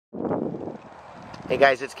Hey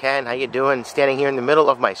guys, it's Ken. How you doing? Standing here in the middle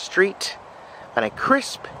of my street on a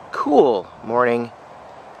crisp, cool morning.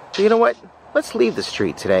 So you know what? Let's leave the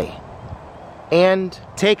street today and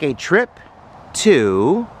take a trip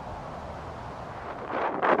to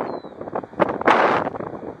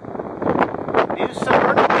New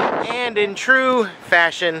Smyrna. And in true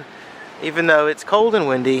fashion, even though it's cold and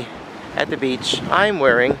windy at the beach, I'm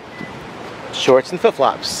wearing shorts and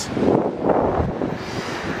flip-flops.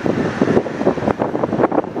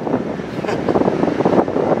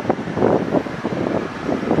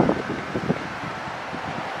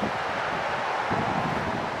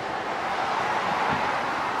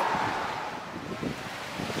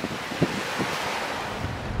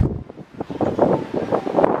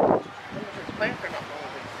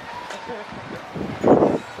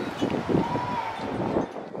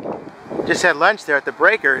 Just had lunch there at the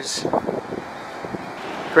Breakers.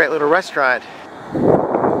 Great little restaurant.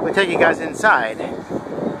 We'll take you guys inside and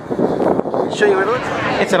show you what it looks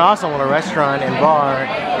like. It's an awesome little restaurant and bar,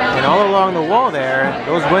 and all along the wall there,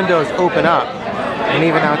 those windows open up, and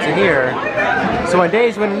even out to here. So on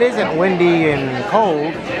days when it isn't windy and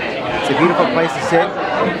cold, it's a beautiful place to sit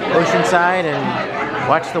oceanside and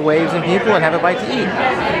watch the waves and people and have a bite to eat.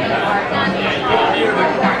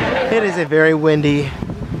 It is a very windy,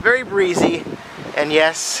 very breezy, and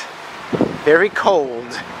yes, very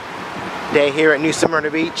cold day here at New Smyrna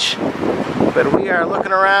Beach. But we are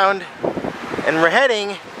looking around and we're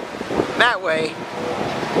heading that way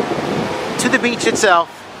to the beach itself,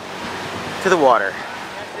 to the water.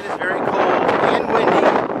 Yes, it is very cold and windy,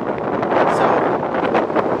 so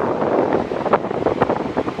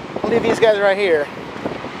I'll leave these guys right here.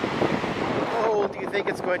 How cold do you think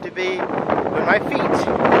it's going to be when my feet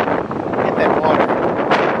hit that water?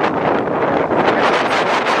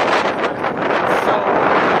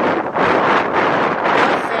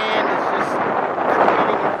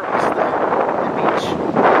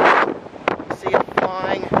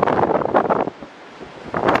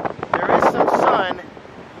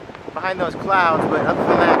 Behind those clouds, but other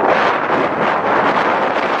than that,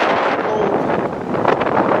 cold.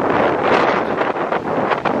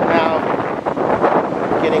 Now,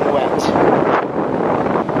 getting wet.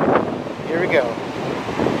 Here we go.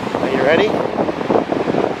 Are you ready?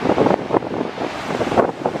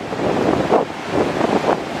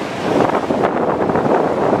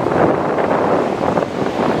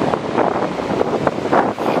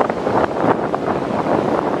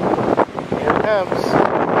 Here it comes.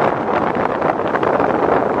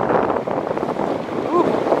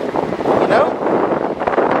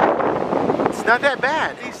 Not that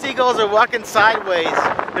bad. These seagulls are walking sideways.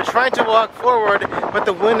 They're trying to walk forward, but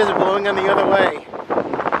the wind is blowing them the other way.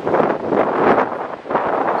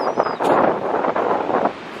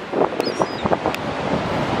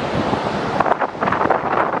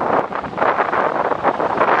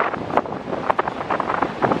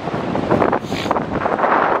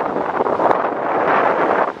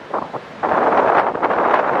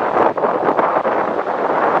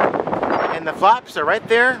 And the flops are right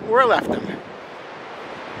there where I left them.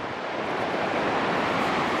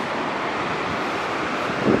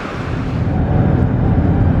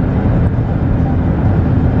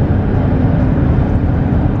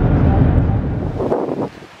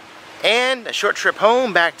 And a short trip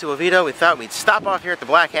home back to Oviedo. We thought we'd stop off here at the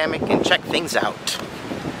Black Hammock and check things out.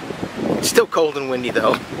 It's still cold and windy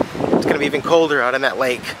though. It's going to be even colder out on that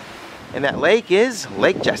lake. And that lake is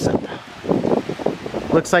Lake Jessup.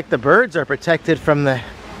 Looks like the birds are protected from the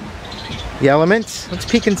elements. Let's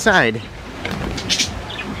peek inside.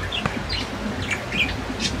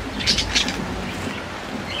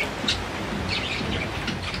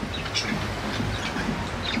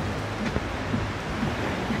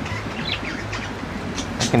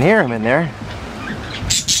 I can hear them in there.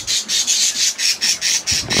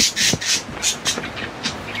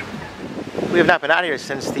 We have not been out here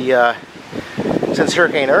since since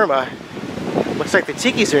Hurricane Irma. Looks like the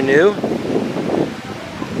tikis are new.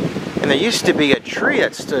 And there used to be a tree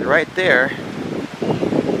that stood right there.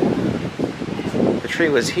 The tree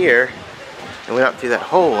was here and went up through that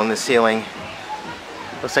hole in the ceiling.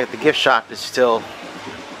 Looks like the gift shop is still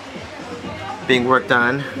being worked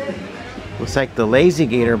on. Looks like the Lazy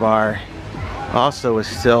Gator bar also is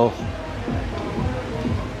still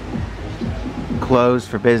closed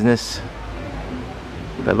for business.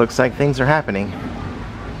 But it looks like things are happening.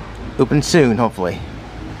 Open soon, hopefully.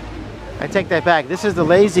 I take that back. This is the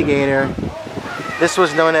Lazy Gator. This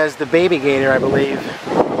was known as the Baby Gator, I believe.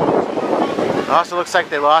 It also looks like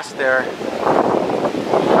they lost their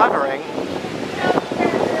covering.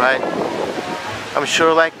 But I'm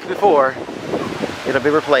sure like before, it'll be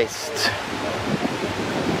replaced.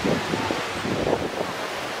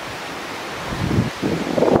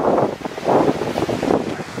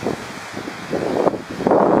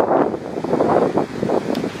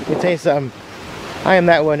 tell you something, I am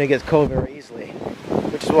that one who gets cold very easily,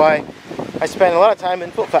 which is why I spend a lot of time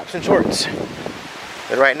in flip-flops and shorts.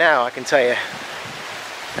 But right now, I can tell you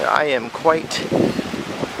that I am quite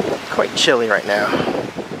chilly right now.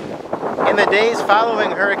 In the days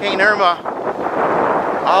following Hurricane Irma,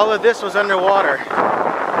 all of this was underwater.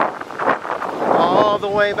 All the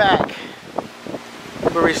way back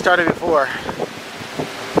where we started before.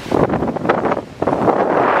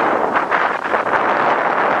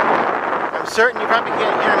 I'm certain you probably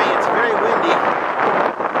can't hear me. It's very windy.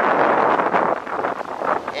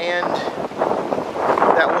 And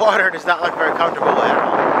that water does not look very comfortable at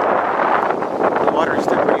all. The water is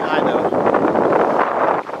still pretty high though.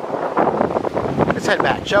 Let's head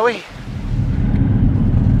back, shall we?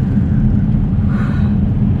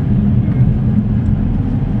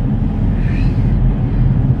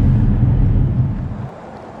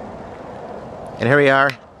 And here we are,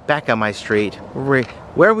 back on my street,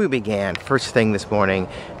 where we began, first thing this morning.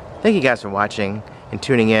 Thank you guys for watching and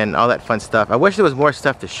tuning in, all that fun stuff. I wish there was more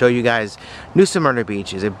stuff to show you guys. New Smyrna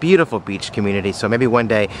Beach is a beautiful beach community, so maybe one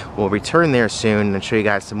day we'll return there soon and show you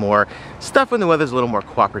guys some more stuff when the weather's a little more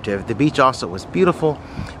cooperative. The beach also was beautiful,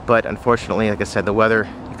 but unfortunately, like I said, the weather,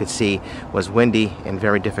 you could see, was windy and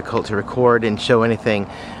very difficult to record and show anything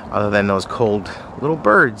other than those cold little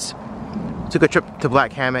birds. Took a trip to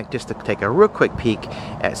Black Hammock just to take a real quick peek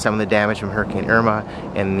at some of the damage from Hurricane Irma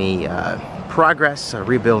and the progress of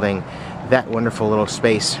rebuilding that wonderful little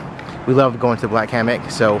space. We love going to Black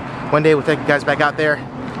Hammock, so one day we'll take you guys back out there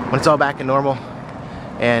when it's all back in normal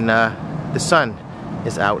and the sun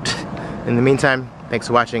is out. In the meantime, thanks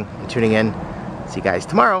for watching and tuning in. See you guys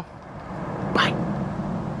tomorrow.